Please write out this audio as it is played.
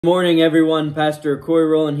Morning, everyone. Pastor Corey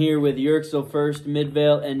Rowland here with Yerksville First,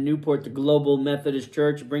 Midvale, and Newport Global Methodist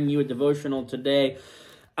Church, bringing you a devotional today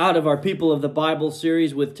out of our People of the Bible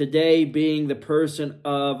series, with today being the person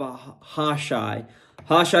of Hushai.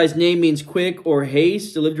 Hushai's name means quick or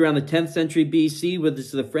haste. He lived around the 10th century BC,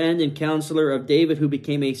 was the friend and counselor of David, who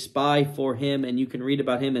became a spy for him, and you can read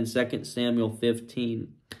about him in 2 Samuel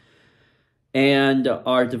 15. And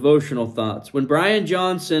our devotional thoughts. When Brian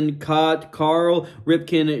Johnson caught Carl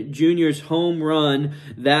Ripken Jr.'s home run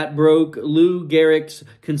that broke Lou Gehrig's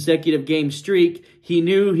consecutive game streak, he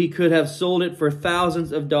knew he could have sold it for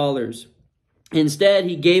thousands of dollars. Instead,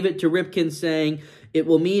 he gave it to Ripken, saying, "It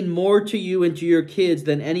will mean more to you and to your kids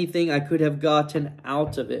than anything I could have gotten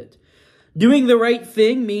out of it." Doing the right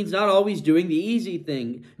thing means not always doing the easy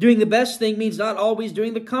thing. Doing the best thing means not always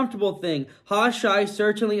doing the comfortable thing. Hushai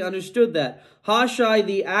certainly understood that. Hushai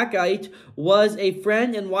the Agagite was a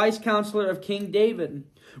friend and wise counselor of King David.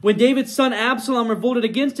 When David's son Absalom revolted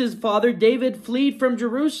against his father, David fled from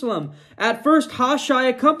Jerusalem. At first, Hushai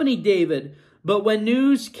accompanied David. But when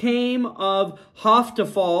news came of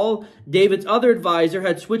Ahithophel, David's other advisor,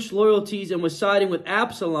 had switched loyalties and was siding with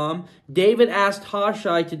Absalom, David asked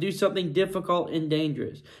Hushai to do something difficult and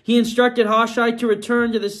dangerous. He instructed Hushai to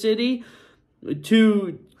return to the city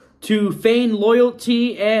to feign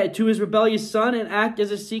loyalty to his rebellious son and act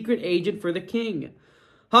as a secret agent for the king.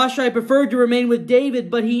 Hushai preferred to remain with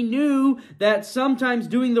David, but he knew that sometimes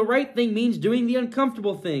doing the right thing means doing the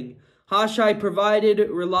uncomfortable thing. Hushai provided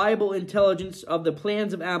reliable intelligence of the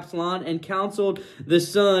plans of Absalom and counseled the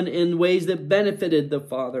son in ways that benefited the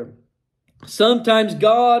father. Sometimes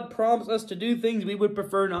God prompts us to do things we would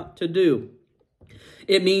prefer not to do.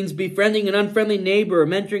 It means befriending an unfriendly neighbor or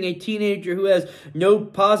mentoring a teenager who has no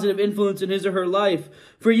positive influence in his or her life.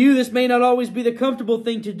 For you, this may not always be the comfortable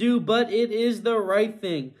thing to do, but it is the right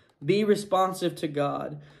thing. Be responsive to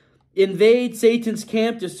God. Invade Satan's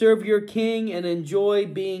camp to serve your king and enjoy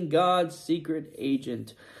being God's secret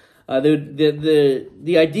agent.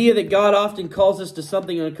 The idea that God often calls us to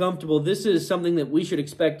something uncomfortable, this is something that we should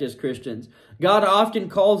expect as Christians. God often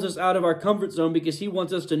calls us out of our comfort zone because he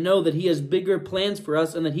wants us to know that he has bigger plans for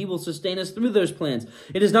us and that he will sustain us through those plans.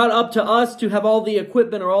 It is not up to us to have all the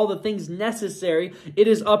equipment or all the things necessary. It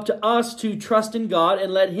is up to us to trust in God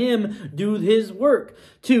and let him do his work,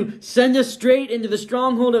 to send us straight into the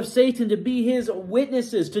stronghold of Satan, to be his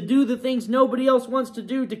witnesses, to do the things nobody else wants to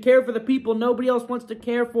do, to care for the people nobody else wants to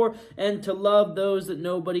care for, and to love those that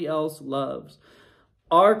nobody else loves.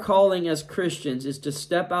 Our calling as Christians is to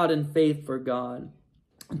step out in faith for God,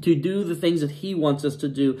 to do the things that he wants us to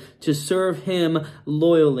do, to serve him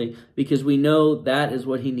loyally, because we know that is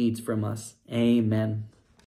what he needs from us. Amen.